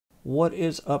What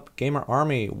is up, Gamer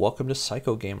Army? Welcome to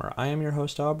Psycho Gamer. I am your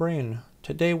host, Aubrey, and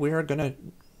today we are going to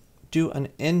do an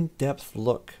in-depth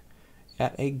look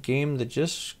at a game that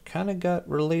just kind of got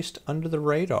released under the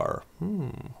radar.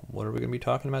 What are we going to be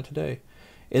talking about today?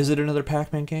 Is it another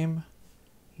Pac-Man game?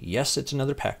 Yes, it's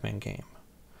another Pac-Man game.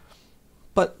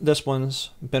 But this one's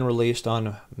been released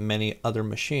on many other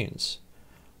machines.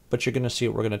 But you're going to see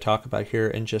what we're going to talk about here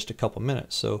in just a couple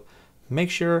minutes. So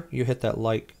make sure you hit that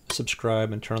like,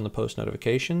 subscribe, and turn on the post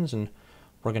notifications, and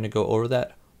we're going to go over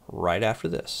that right after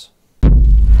this.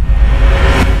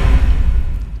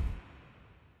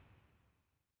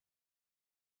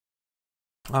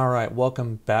 Alright,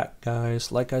 welcome back,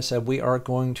 guys. Like I said, we are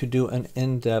going to do an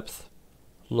in-depth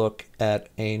look at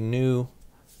a new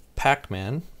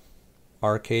Pac-Man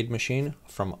arcade machine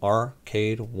from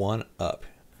Arcade1up.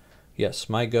 Yes,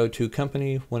 my go-to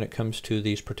company when it comes to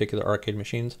these particular arcade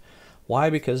machines.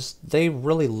 Why? Because they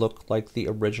really look like the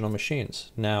original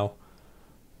machines. Now,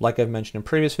 like I've mentioned in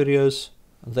previous videos,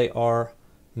 they are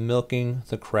milking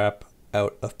the crap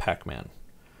out of Pac-Man.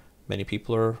 Many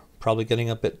people are probably getting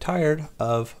a bit tired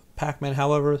of Pac-Man.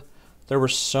 However, there were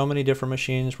so many different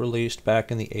machines released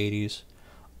back in the 80s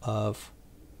of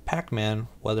Pac-Man,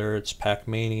 whether it's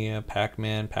Pac-Mania,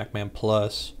 Pac-Man, Pac-Man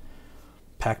Plus,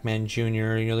 Pac-Man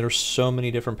Jr. There's so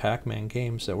many different Pac-Man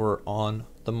games that were on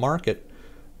the market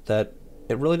that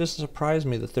it really doesn't surprise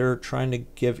me that they're trying to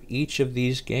give each of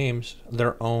these games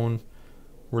their own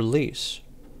release.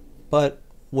 But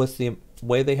with the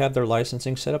way they have their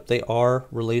licensing set up, they are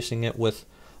releasing it with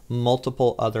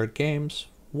multiple other games,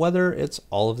 whether it's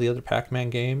all of the other Pac-Man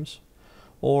games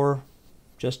or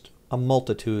just a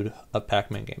multitude of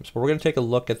Pac-Man games. But we're going to take a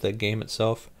look at the game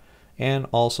itself and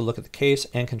also look at the case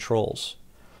and controls.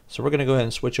 So we're going to go ahead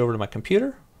and switch over to my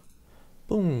computer.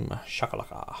 Boom,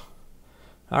 shakalaka.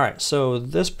 Alright, so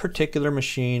this particular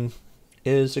machine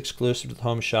is exclusive to the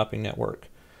Home Shopping Network.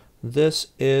 This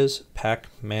is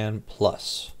Pac-Man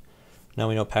Plus. Now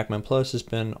we know Pac-Man Plus has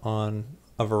been on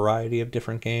a variety of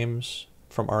different games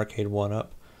from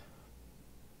Arcade1up,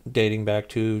 dating back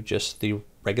to just the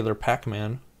regular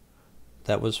Pac-Man.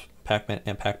 That was Pac-Man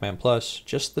and Pac-Man Plus,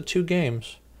 just the two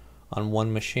games on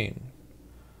one machine.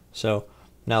 So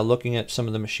now looking at some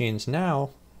of the machines now,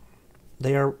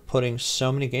 they are putting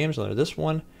so many games on there. This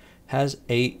one has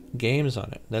 8 games on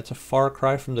it. That's a far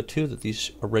cry from the 2 that these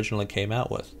originally came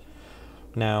out with.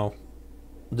 Now,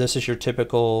 this is your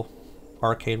typical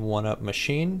Arcade1up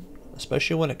machine,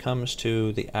 especially when it comes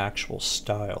to the actual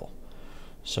style.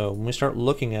 So when we start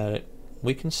looking at it,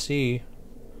 we can see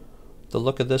the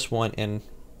look of this one in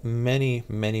many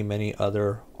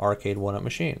other Arcade1up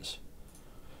machines.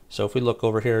 So if we look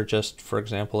over here, just for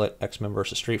example, at X-Men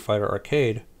vs. Street Fighter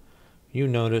Arcade, you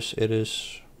notice it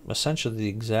is essentially the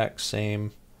exact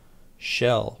same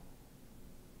shell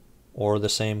or the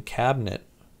same cabinet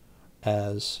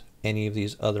as any of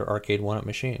these other Arcade1up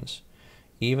machines.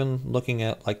 Even looking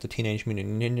at like the Teenage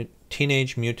Mutant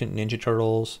Ninja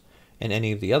Turtles and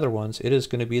any of the other ones, it is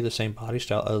going to be the same body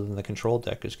style, other than the control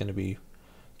deck is going to be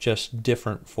just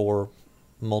different for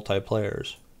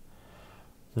multiplayers.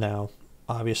 Now,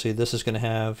 obviously this is going to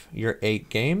have your 8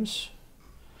 games,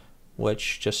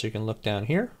 which, just so you can look down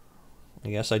here, I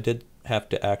guess I did have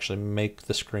to actually make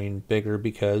the screen bigger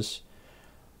because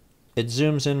it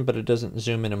zooms in, but it doesn't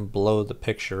zoom in and blow the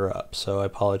picture up, so I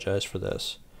apologize for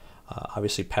this.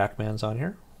 Obviously Pac-Man's on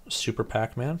here, Super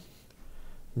Pac-Man,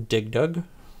 Dig Dug,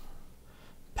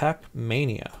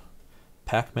 Pac-Mania,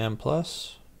 Pac-Man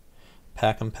Plus,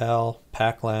 Pac-and-Pal,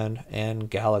 Pac-Land, and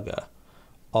Galaga.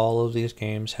 All of these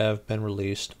games have been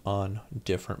released on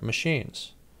different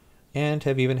machines and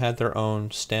have even had their own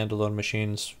standalone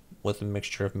machines with a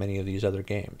mixture of many of these other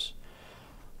games.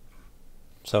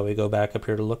 So we go back up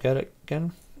here to look at it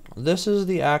again. This is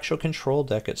the actual control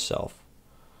deck itself.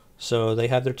 So they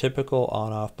have their typical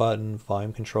on-off button,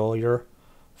 volume control, your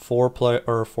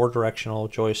 4-directional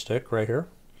joystick right here.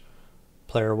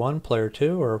 Player 1, player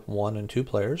 2, or 1 and 2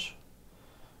 players.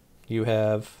 You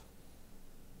have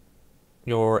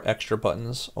your extra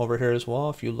buttons over here as well.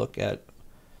 If you look at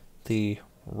the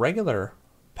regular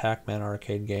Pac-Man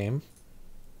arcade game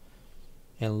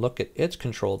and look at its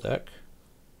control deck,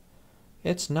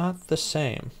 it's not the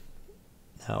same.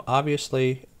 Now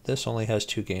obviously this only has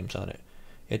 2 games on it.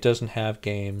 It doesn't have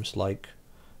games like,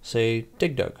 say,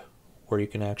 Dig Dug, where you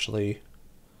can actually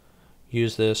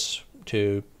use this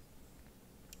to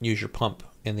use your pump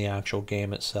in the actual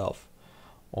game itself,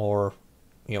 or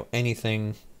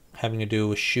anything having to do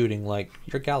with shooting like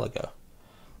your Galaga.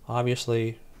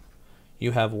 Obviously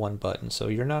you have 1 button, so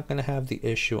you're not going to have the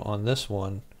issue on this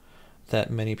one that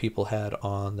many people had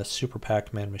on the Super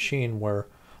Pac-Man machine, where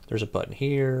there's a button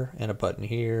here and a button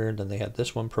here, and then they had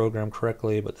this one programmed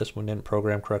correctly, but this one didn't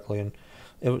program correctly, and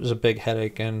it was a big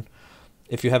headache. And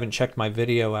if you haven't checked my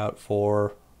video out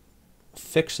for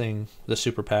fixing the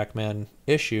Super Pac-Man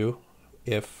issue,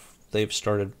 if they've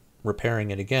started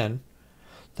repairing it again,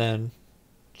 then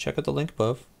check out the link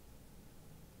above.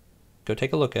 Go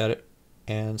take a look at it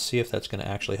and see if that's going to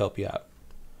actually help you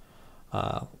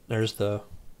out. There's the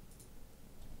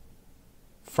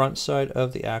front side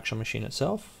of the actual machine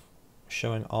itself,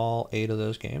 showing all 8 of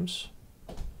those games.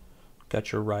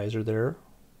 Got your riser there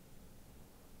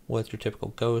with your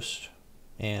typical Ghost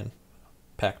and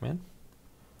Pac-Man.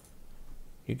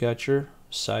 You got your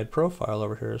side profile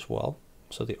over here as well,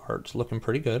 so the art's looking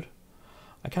pretty good.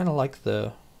 I kind of like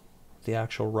the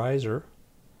actual riser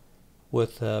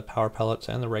with the power pellets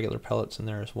and the regular pellets in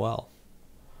there as well.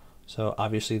 So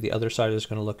obviously the other side is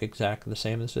going to look exactly the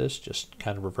same as this, just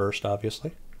kind of reversed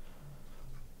obviously.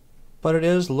 But it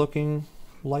is looking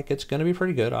like it's going to be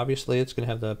pretty good. Obviously it's going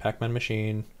to have the Pac-Man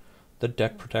machine, the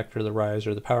deck protector, the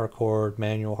riser, the power cord,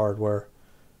 manual hardware,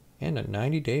 and a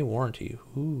 90-day warranty.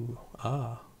 Ooh,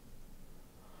 ah.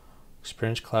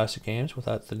 Experience classic games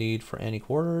without the need for any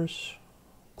quarters.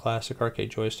 Classic arcade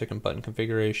joystick and button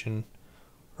configuration.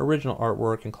 Original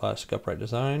artwork and classic upright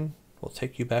design. Will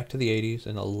take you back to the 80s,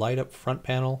 and a light up front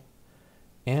panel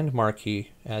and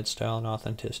marquee add style and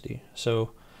authenticity.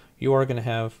 So you are going to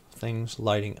have things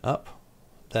lighting up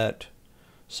that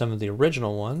some of the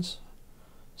original ones,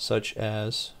 such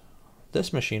as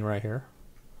this machine right here,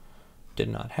 did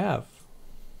not have,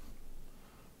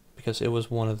 because it was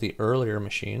one of the earlier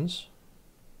machines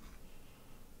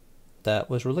that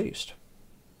was released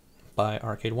by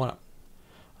Arcade1up.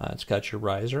 It's got your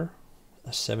riser, a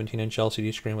 17-inch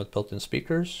LCD screen with built-in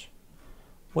speakers,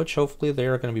 which hopefully they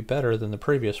are going to be better than the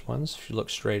previous ones. If you look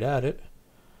straight at it,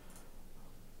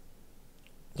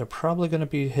 they're probably going to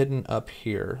be hidden up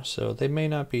here, so they may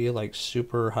not be like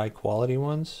super high quality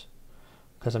ones,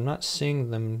 because I'm not seeing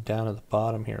them down at the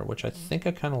bottom here, which I think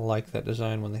I kind of like that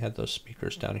design when they had those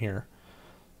speakers down here,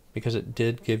 because it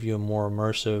did give you a more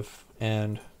immersive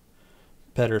and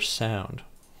better sound.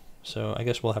 So I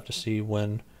guess we'll have to see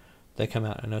when they come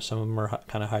out. I know some of them are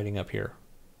kind of hiding up here.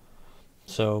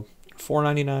 So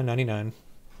 $499.99,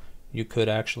 you could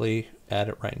actually add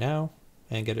it right now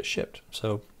and get it shipped.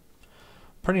 So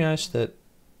pretty nice that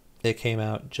it came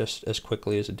out just as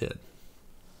quickly as it did.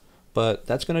 But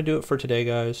that's going to do it for today,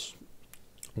 guys.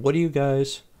 What do you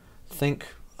guys think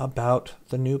about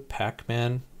the new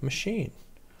Pac-Man machine?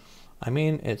 I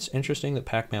mean, it's interesting that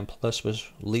Pac-Man Plus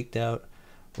was leaked out.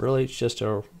 Really, it's just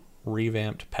a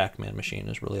revamped Pac-Man machine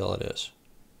is really all it is.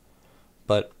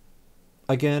 But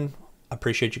again, I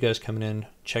appreciate you guys coming in,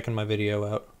 checking my video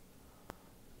out.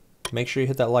 Make sure you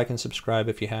hit that like and subscribe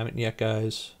if you haven't yet,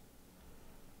 guys.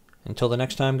 Until the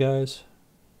next time, guys,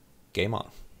 game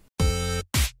on.